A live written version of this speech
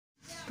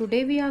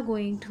Today we are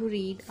going to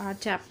read our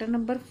chapter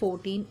number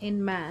 14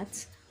 in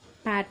maths,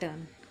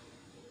 pattern.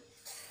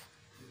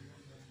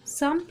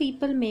 Some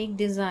people make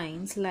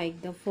designs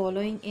like the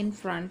following in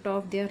front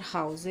of their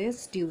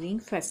houses during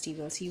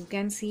festivals. You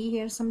can see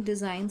here some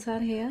designs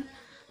are here,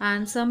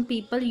 and some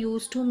people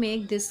used to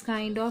make this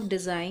kind of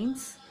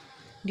designs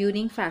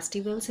during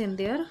festivals in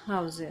their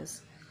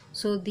houses.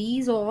 So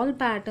these all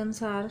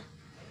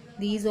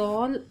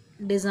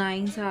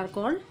designs are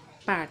called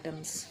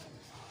patterns.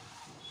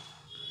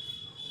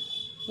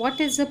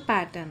 What is a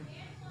pattern?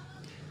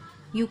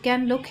 You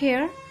can look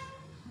here.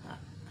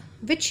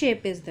 Which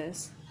shape is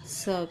this?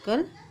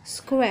 Circle,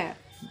 square.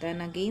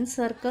 Then again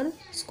circle,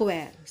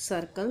 square,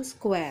 circle,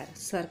 square,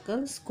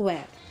 circle,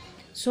 square.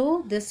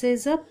 So this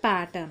is a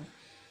pattern.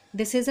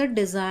 This is a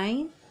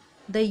design.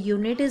 The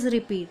unit is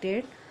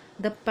repeated.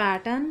 The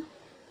pattern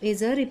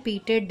is a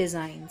repeated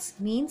designs.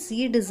 Means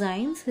ये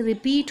designs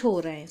repeat हो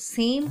रहे हैं.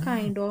 Same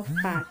kind of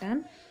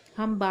pattern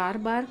हम बार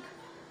बार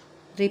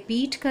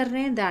repeat कर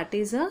रहे हैं. That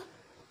is a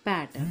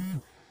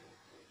pattern.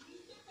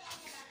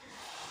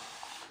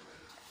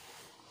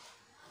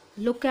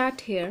 Look at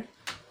here.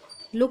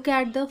 Look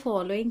at the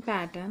following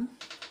pattern.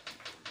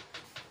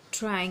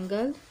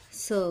 Triangle,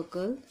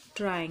 circle,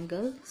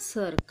 triangle,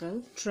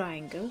 circle,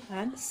 triangle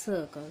and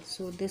circle.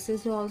 So this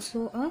is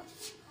also a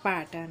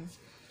pattern.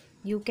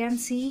 You can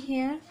see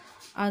here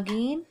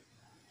again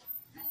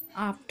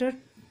after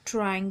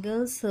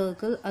triangle,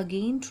 circle,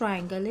 again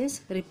triangle is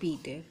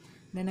repeated.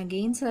 Then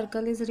again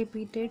circle is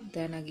repeated.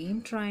 Then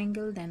again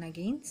triangle. Then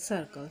again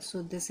circle.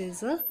 So this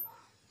is a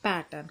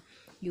pattern.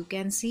 You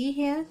can see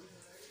here.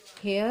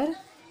 Here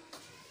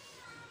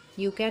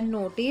you can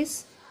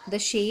notice the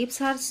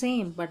shapes are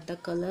same but the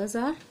colors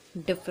are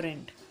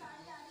different.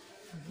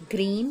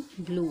 Green,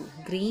 blue,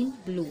 green,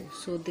 blue.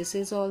 So this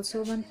is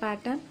also one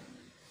pattern.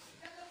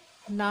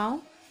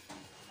 Now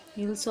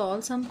you will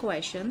solve some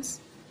questions.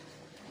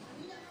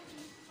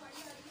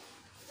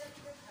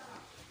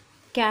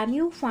 Can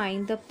you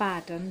find the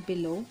pattern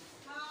below?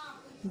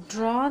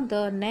 Draw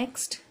the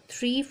next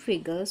 3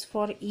 figures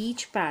for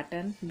each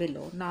pattern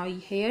below. Now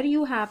here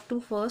you have to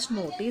first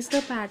notice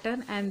the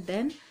pattern and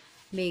then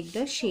make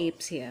the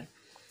shapes here.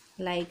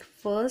 Like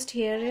first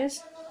here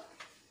is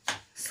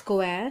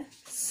square,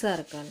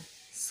 circle,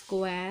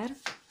 square,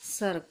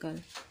 circle,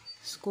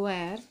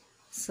 square,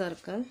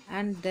 circle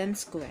and then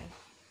square.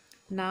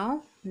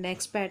 Now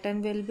next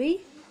pattern will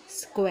be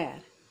square.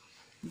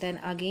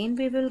 Then again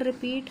we will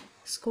repeat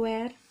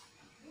square.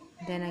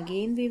 Then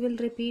again we will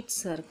repeat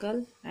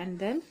circle and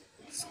then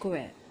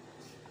square.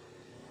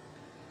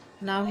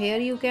 Now here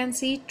you can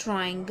see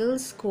triangle,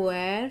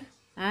 square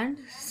and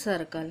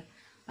circle.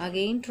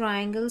 Again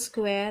triangle,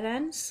 square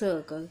and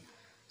circle.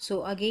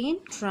 So again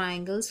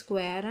triangle,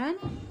 square and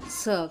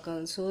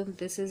circle. So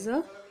this is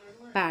a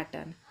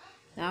pattern.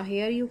 Now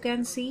here you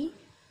can see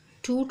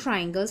 2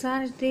 triangles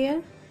are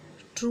there,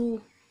 2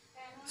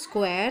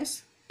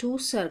 squares, 2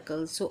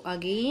 circles. So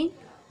again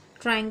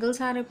triangles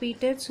are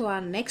repeated. So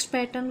our next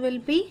pattern will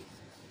be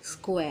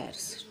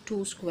squares,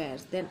 2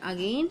 squares. Then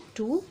again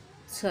 2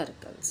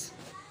 circles.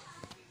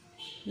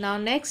 Now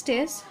next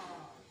is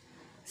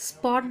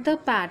spot the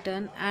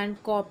pattern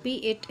and copy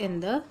it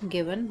in the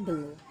given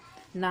below.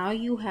 Now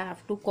you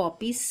have to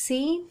copy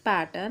same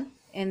pattern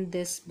in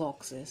these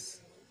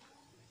boxes.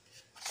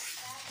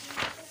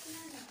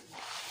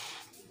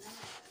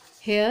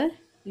 Here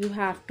you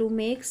have to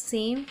make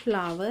same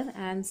flower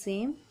and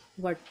same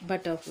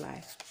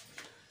butterfly.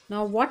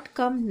 Now what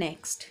come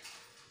next?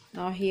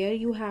 Now here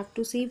you have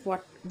to see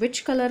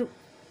which color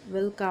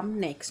will come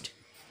next.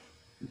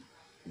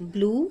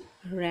 Blue,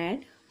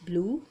 red,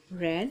 blue,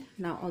 red.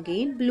 Now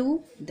again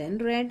blue, then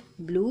red,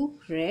 blue,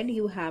 red.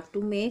 You have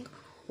to make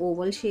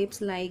oval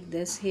shapes like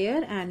this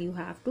here and you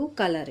have to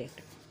color it.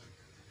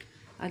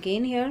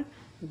 Again here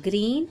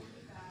green,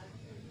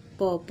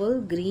 purple,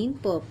 green,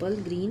 purple,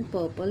 green,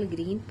 purple,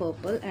 green,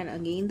 purple and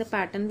again the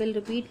pattern will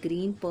repeat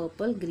green,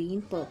 purple,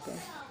 green, purple.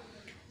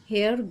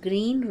 Here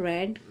green,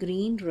 red,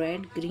 green,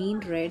 red, green,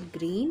 red,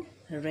 green,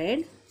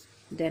 red.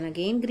 Then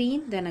again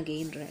green, then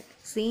again red.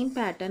 Same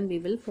pattern we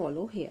will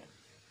follow here.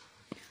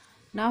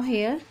 Now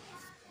here,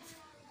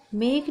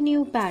 make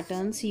new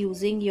patterns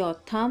using your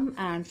thumb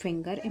and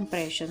finger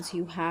impressions.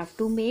 You have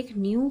to make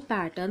new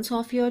patterns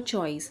of your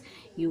choice.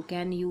 You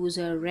can use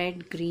a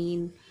red,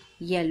 green,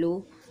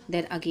 yellow.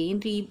 Then again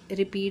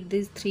repeat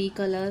these 3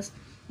 colors.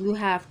 You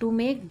have to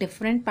make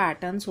different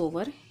patterns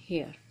over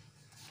here.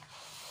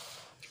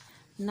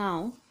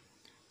 Now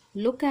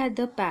look at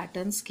the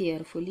patterns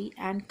carefully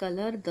and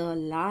color the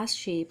last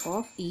shape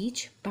of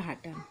each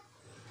pattern.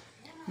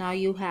 Now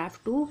you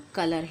have to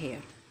color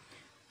here.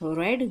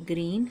 Red,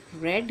 green,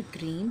 red,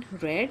 green,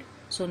 red.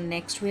 So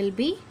next will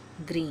be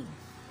green.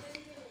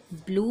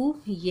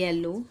 Blue,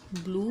 yellow,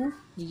 blue,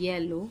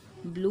 yellow,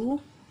 blue.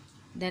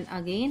 Then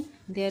again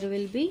there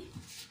will be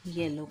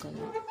yellow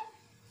color.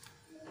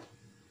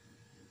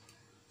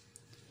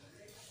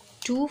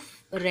 2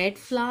 red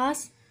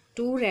flowers,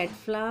 2 red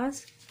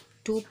flowers,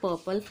 2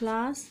 purple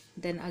flowers,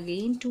 then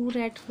again 2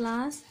 red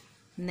flowers.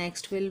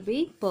 Next will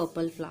be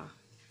purple flower.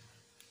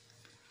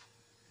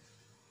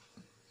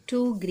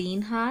 2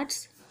 green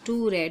hearts,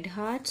 2 red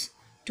hearts,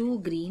 2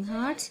 green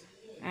hearts,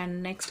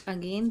 and next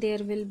again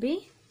there will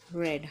be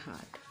red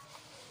heart.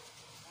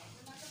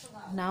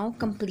 Now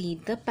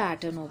complete the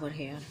pattern over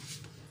here.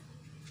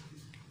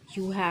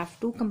 You have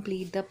to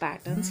complete the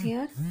patterns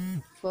here.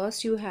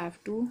 First you have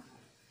to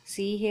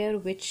see here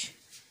which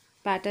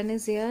pattern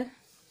is here,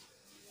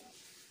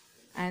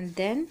 and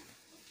then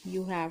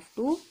you have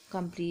to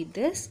complete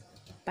this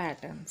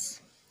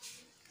patterns.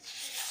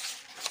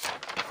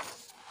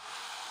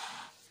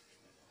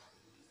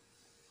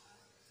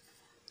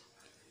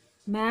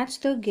 Match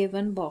the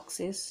given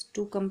boxes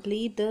to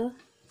complete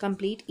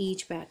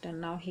each pattern.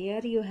 Now here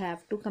you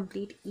have to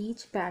complete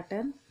each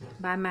pattern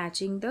by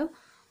matching the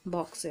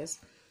boxes.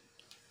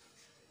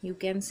 You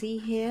can see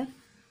here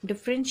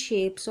different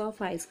shapes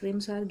of ice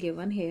creams are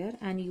given here,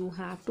 and you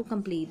have to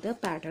complete the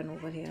pattern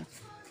over here.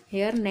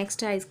 Here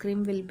next ice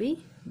cream will be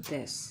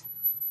this.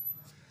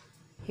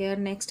 Here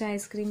next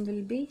ice cream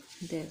will be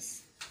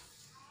this.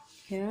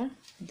 Here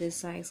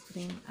this ice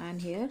cream,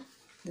 and here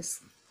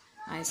this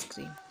ice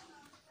cream.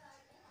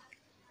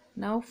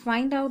 Now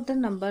find out the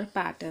number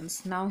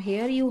patterns. Now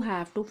here you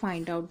have to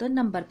find out the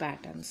number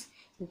patterns.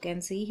 You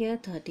can see here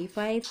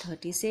 35,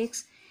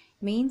 36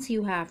 means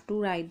you have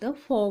to write the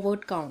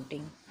forward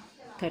counting.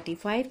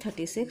 35,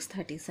 36,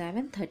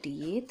 37,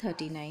 38,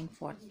 39,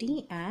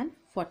 40 and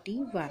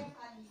 41.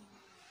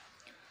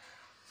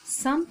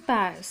 Some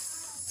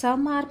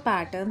are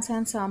patterns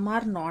and some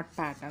are not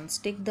patterns.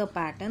 Tick the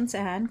patterns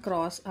and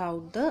cross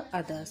out the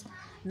others.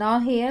 Now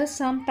here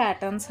some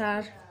patterns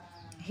are,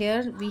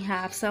 here we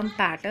have some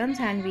patterns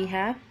and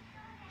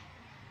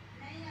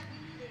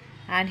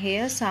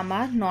here some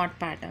are not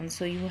patterns.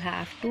 So you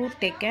have to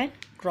tick and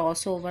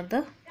cross over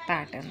the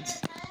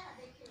patterns.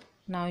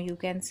 Now you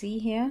can see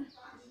here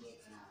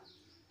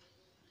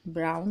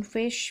brown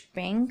fish,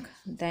 pink,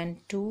 then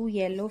 2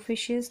 yellow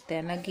fishes,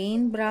 then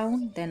again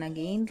brown, then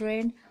again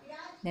red,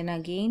 then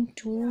again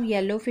 2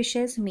 yellow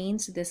fishes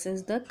means this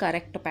is the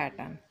correct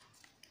pattern.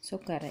 So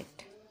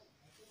correct.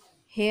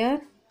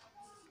 Here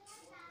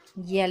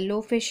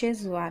yellow fish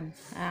is 1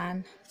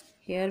 and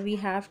here we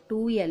have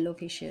 2 yellow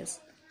fishes.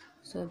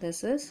 So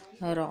this is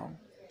wrong.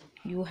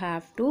 You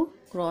have to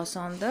cross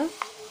on the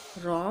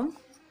wrong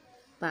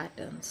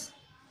patterns.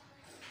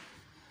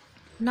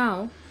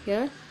 Now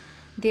here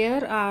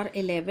there are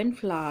 11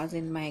 flowers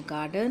in my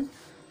garden.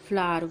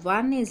 Flower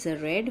 1 is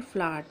red,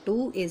 flower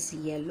 2 is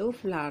yellow,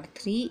 flower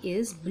 3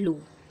 is blue.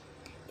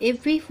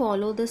 If we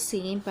follow the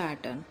same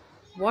pattern,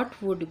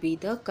 what would be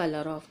the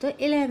color of the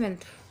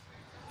 11th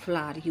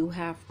flower? You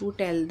have to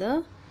tell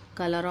the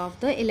color of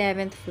the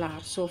 11th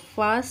flower. So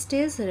first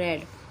is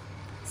red,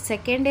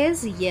 second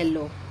is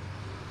yellow.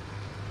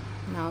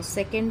 Now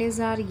second is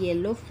our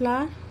yellow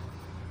flower,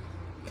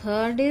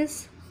 third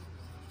is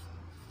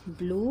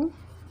blue,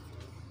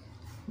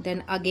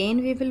 then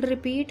again we will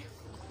repeat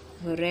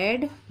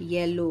red,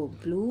 yellow,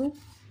 blue,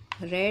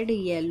 red,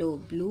 yellow,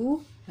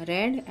 blue,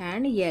 red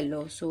and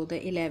yellow. So the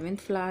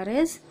 11th flower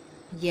is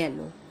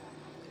yellow.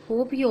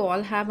 Hope you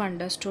all have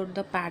understood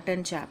the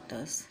pattern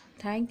chapters.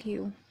 Thank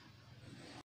you.